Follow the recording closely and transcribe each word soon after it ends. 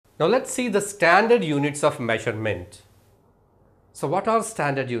Now let's see the standard units of measurement. So what are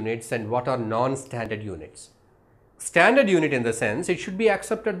standard units and what are non-standard units? Standard unit in the sense it should be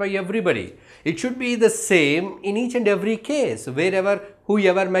accepted by everybody. It should be the same in each and every case, wherever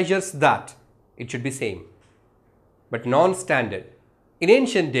whoever measures that, it should be same. But non-standard. In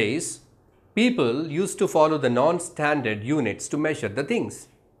ancient days, people used to follow the non-standard units to measure the things.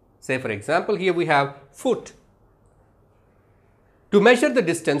 Say for example, here we have foot. To measure the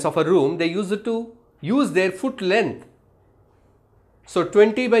distance of a room, they used to use their foot length. So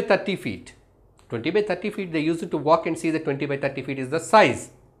 20 by 30 feet. 20 by 30 feet, they used to walk and see that 20 by 30 feet is the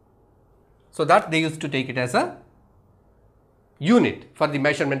size. So that they used to take it as a unit for the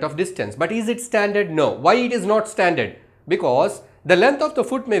measurement of distance. But is it standard? No. Why it is not standard? Because the length of the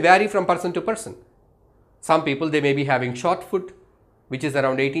foot may vary from person to person. Some people, they may be having short foot, which is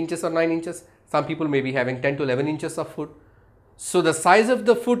around 8 inches or 9 inches. Some people may be having 10 to 11 inches of foot. So the size of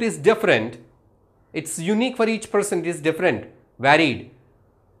the foot is different. It's unique for each person. It is different, varied.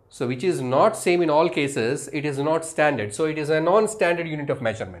 So which is not same in all cases. It is not standard. So it is a non-standard unit of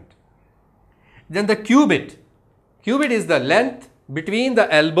measurement. Then the cubit. Cubit is the length between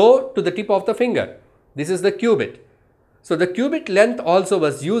the elbow to the tip of the finger. This is the cubit. So the cubit length also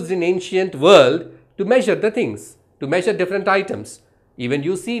was used in ancient world to measure the things, to measure different items. Even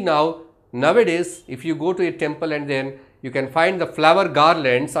you see nowadays, if you go to a temple and then you can find the flower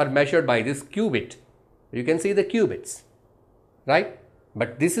garlands are measured by this cubit. You can see the cubits, right?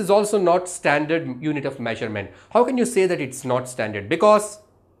 But this is also not standard unit of measurement. How can you say that it's not standard? Because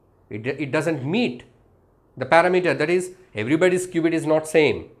it doesn't meet the parameter, that is everybody's cubit is not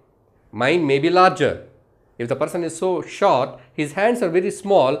same. Mine may be larger. If the person is so short, his hands are very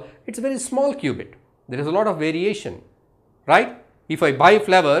small, it's a very small cubit. There is a lot of variation, right? If I buy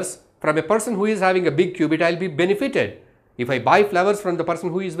flowers from a person who is having a big cubit, I'll be benefited. If I buy flowers from the person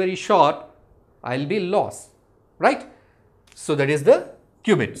who is very short, I'll be lost, right? So that is the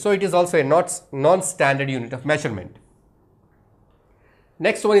cubit. So it is also a non-standard unit of measurement.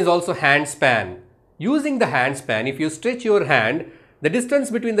 Next one is also hand span. Using the hand span, if you stretch your hand, the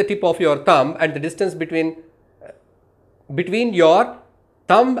distance between the tip of your thumb and the distance between your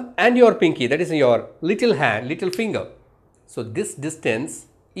thumb and your pinky, that is your little hand, little finger. So this distance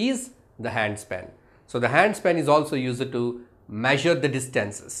is the hand span. So the hand span is also used to measure the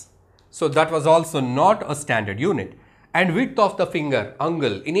distances. So that was also not a standard unit. And width of the finger,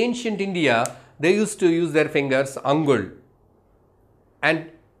 angul. In ancient India, they used to use their fingers, angul. And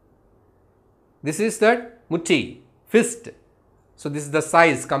this is the mutti, fist. So this is the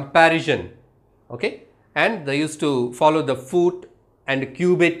size comparison, okay? And they used to follow the foot and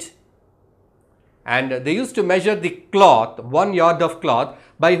cubit. And they used to measure the cloth, 1 yard of cloth,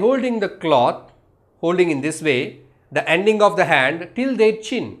 by holding the cloth, holding in this way, the ending of the hand till their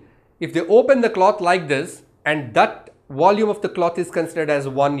chin. If they open the cloth like this, and that volume of the cloth is considered as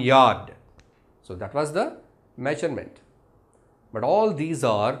 1 yard. So that was the measurement. But all these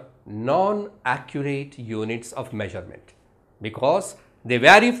are non-accurate units of measurement because they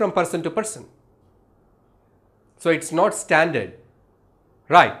vary from person to person. So it's not standard,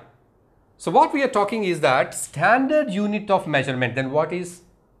 right? So what we are talking is that standard unit of measurement. Then what is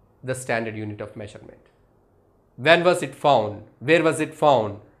the standard unit of measurement? When was it found? Where was it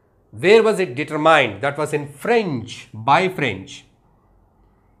found? Where was it determined? That was in French, by French.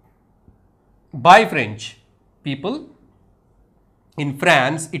 By French people in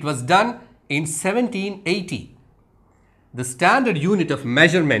France. It was done in 1780. The standard unit of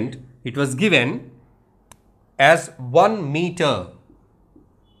measurement, it was given as 1 meter.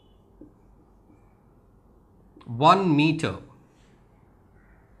 1 meter.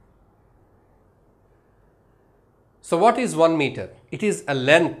 So what is 1 meter? It is a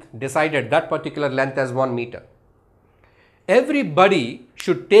length, decided that particular length as 1 meter. Everybody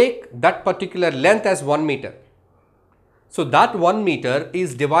should take that particular length as 1 meter. So that 1 meter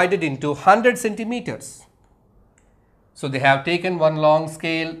is divided into 100 centimeters. So they have taken one long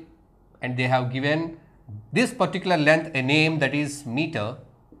scale and they have given this particular length a name, that is meter,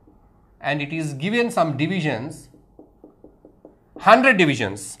 and it is given some divisions, 100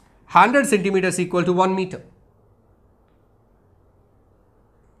 divisions. 100 centimeters equal to 1 meter.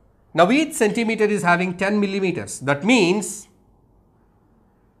 Now each centimeter is having 10 millimeters. That means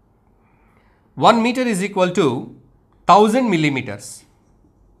 1 meter is equal to 1000 millimeters.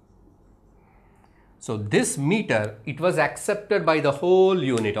 So this meter, it was accepted by the whole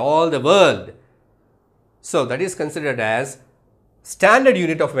unit, all the world. So that is considered as standard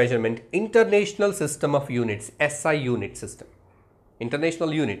unit of measurement, International System of Units, SI unit system.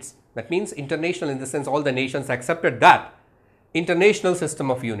 International units. That means international in the sense all the nations accepted that. international system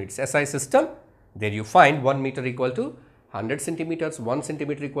of units, SI system, there you find 1 meter equal to 100 centimeters, 1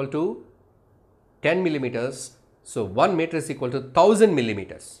 centimeter equal to 10 millimeters. So 1 meter is equal to 1000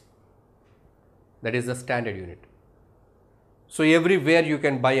 millimeters. That is the standard unit. So everywhere you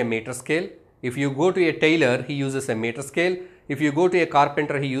can buy a meter scale. If you go to a tailor, he uses a meter scale. If you go to a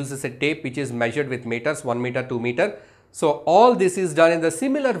carpenter, he uses a tape which is measured with meters, 1 meter, 2 meter. So all this is done in the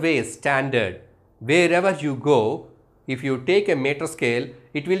similar way, standard. Wherever you go, if you take a meter scale,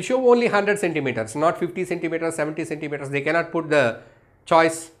 it will show only 100 centimeters, not 50 centimeters, 70 centimeters. They cannot put the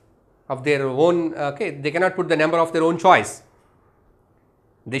choice of their own, they cannot put the number of their own choice.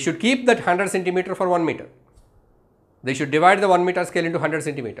 They should keep that 100 centimeter for 1 meter. They should divide the 1 meter scale into 100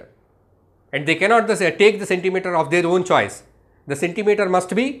 centimeter. And they cannot take the centimeter of their own choice. The centimeter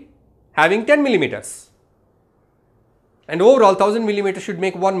must be having 10 millimeters. And overall 1000 millimeters should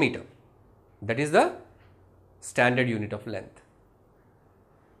make 1 meter. That is the standard unit of length.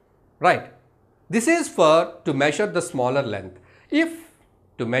 Right. This is for to measure the smaller length. If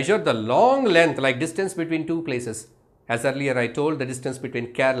to measure the long length, like distance between two places, as earlier I told, the distance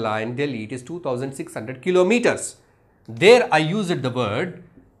between Kerala and Delhi, it is 2600 kilometers. There I used the word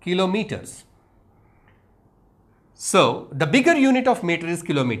kilometers. So the bigger unit of meter is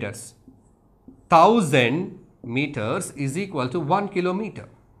kilometers. 1000 meters is equal to 1 kilometer.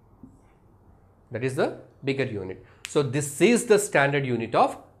 That is the bigger unit. So this is the standard unit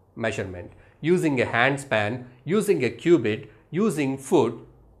of measurement. Using a handspan, using a cubit, using foot,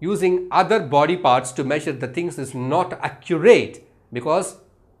 using other body parts to measure the things is not accurate because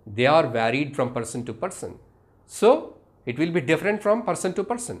they are varied from person to person. So it will be different from person to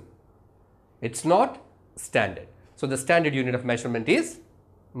person. It's not standard. So the standard unit of measurement is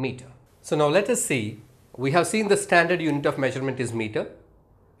meter. So now let us see. We have seen the standard unit of measurement is meter.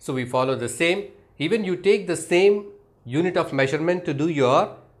 So we follow the same. Even you take the same unit of measurement to do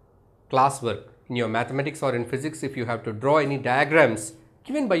your classwork in your mathematics or in physics. If you have to draw any diagrams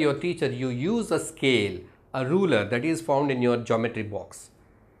given by your teacher, you use a scale, a ruler that is found in your geometry box.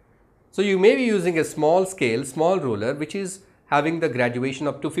 So you may be using a small scale, small ruler, which is having the graduation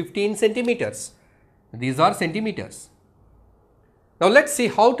up to 15 centimeters. These are centimeters. Now let's see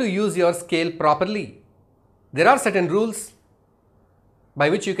how to use your scale properly. There are certain rules by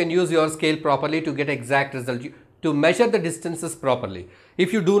which you can use your scale properly to get exact result, to measure the distances properly.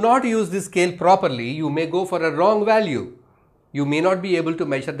 If you do not use this scale properly, you may go for a wrong value. You may not be able to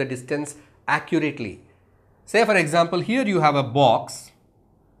measure the distance accurately. Say for example, here you have a box.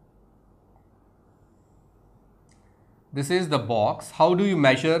 This is the box. How do you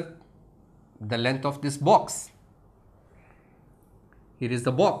measure the length of this box? Here is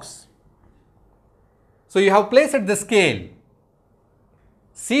the box. So you have placed the scale.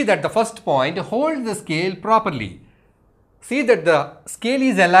 See that the first point, hold the scale properly. See that the scale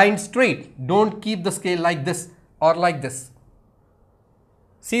is aligned straight. Don't keep the scale like this or like this.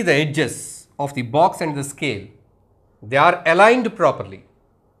 See the edges of the box and the scale. They are aligned properly.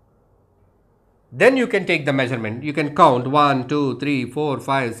 Then you can take the measurement. You can count 1, 2, 3, 4,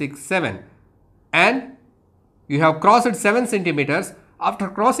 5, 6, 7. And you have crossed 7 centimeters. After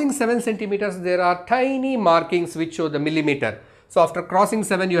crossing 7 centimeters, there are tiny markings which show the millimeter. So after crossing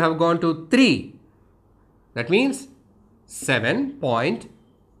 7, you have gone to 3. That means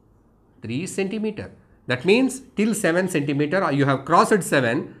 7.3 centimeter. That means till 7 centimeter, you have crossed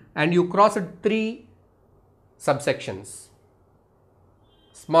 7 and you crossed 3 subsections,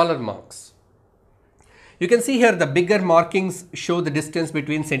 smaller marks. You can see here the bigger markings show the distance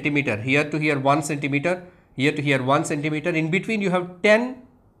between centimeter. Here to here 1 centimeter, here to here 1 centimeter. In between you have 10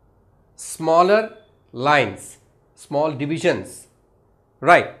 smaller lines, small divisions,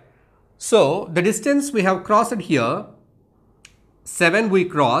 right? So the distance we have crossed here, 7 we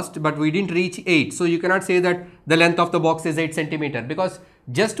crossed, but we didn't reach 8. So you cannot say that the length of the box is 8 centimeter because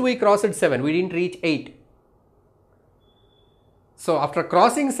just we crossed 7, we didn't reach 8. So after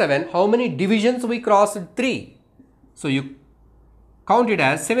crossing 7, how many divisions we crossed? 3. So you count it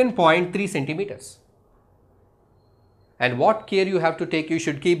as 7.3 centimeters. And what care you have to take? You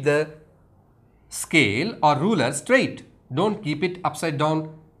should keep the scale or ruler straight. Don't keep it upside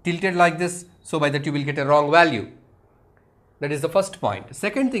down, tilted like this, so by that you will get a wrong value. That is the first point.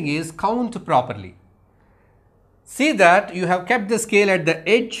 Second thing is count properly. See that you have kept the scale at the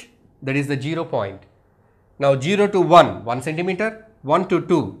edge, that is the 0 point. Now 0 to 1, 1 centimeter, 1 to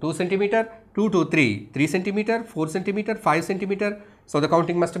 2, 2 centimeter, 2 to 3, 3 centimeter, 4 centimeter, 5 centimeter. So the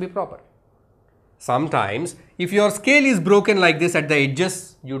counting must be proper. Sometimes if your scale is broken like this at the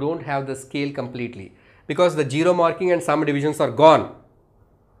edges, you don't have the scale completely because the 0 marking and some divisions are gone.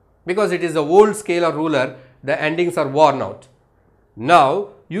 Because it is the old scale or ruler, the endings are worn out. Now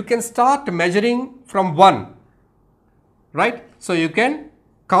you can start measuring from 1, right? So you can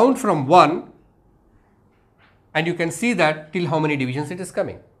count from 1 and you can see that till how many divisions it is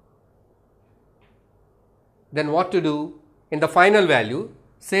coming. Then what to do in the final value?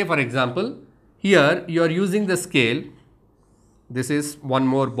 Say for example, here you are using the scale. This is one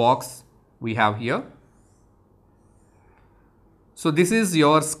more box we have here. So this is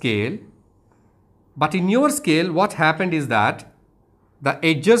your scale, but in your scale what happened is that the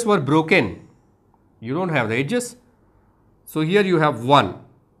edges were broken. You don't have the edges. So here you have 1,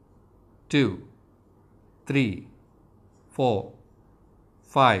 2, 3, 4,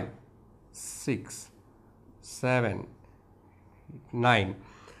 5, 6, 7, 9.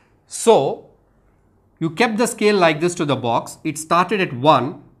 So you kept the scale like this to the box. It started at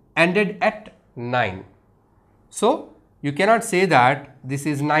 1, ended at 9. So you cannot say that this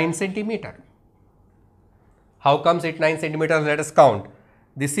is 9 centimeter. How comes it 9 centimeters? Let us count.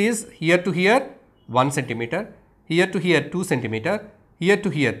 This is here to here 1 centimeter, here to here 2 centimeter, here to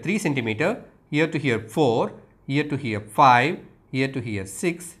here 3 centimeter, here to here 4, here to here 5, here to here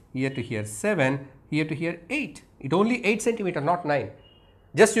 6, here to here 7, here to here 8. It only 8 centimeter, not 9.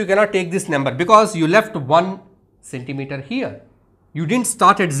 Just you cannot take this number because you left 1 centimeter here. You didn't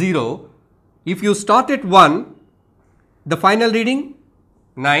start at 0. If you start at 1, the final reading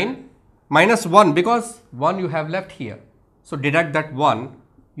 9 minus 1 because 1 you have left here. So deduct that 1,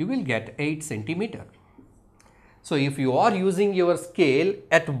 you will get 8 centimeter. So if you are using your scale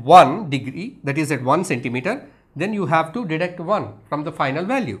at 1 degree, that is at 1 centimeter, then you have to deduct 1 from the final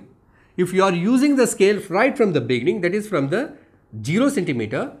value. If you are using the scale right from the beginning, that is from the 0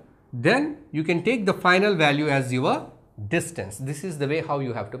 centimeter, then you can take the final value as your distance. This is the way how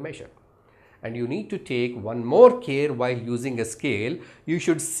you have to measure. And you need to take one more care while using a scale. You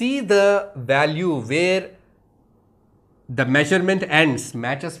should see the value where the measurement ends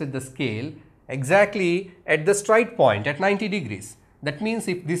matches with the scale exactly at the straight point at 90 degrees. That means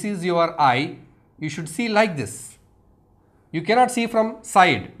if this is your eye, you should see like this. You cannot see from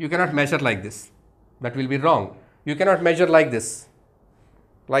side. You cannot measure like this. That will be wrong. You cannot measure like this.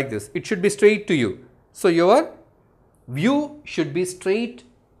 Like this. It should be straight to you. So your view should be straight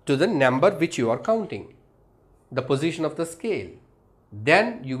to the number which you are counting, the position of the scale.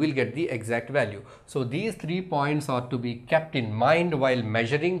 Then you will get the exact value. So these 3 points are to be kept in mind while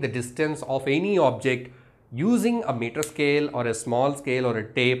measuring the distance of any object using a meter scale or a small scale or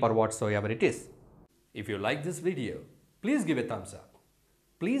a tape or whatsoever it is. If you like this video, please give a thumbs up.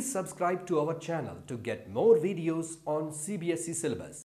 Please subscribe to our channel to get more videos on CBSE syllabus.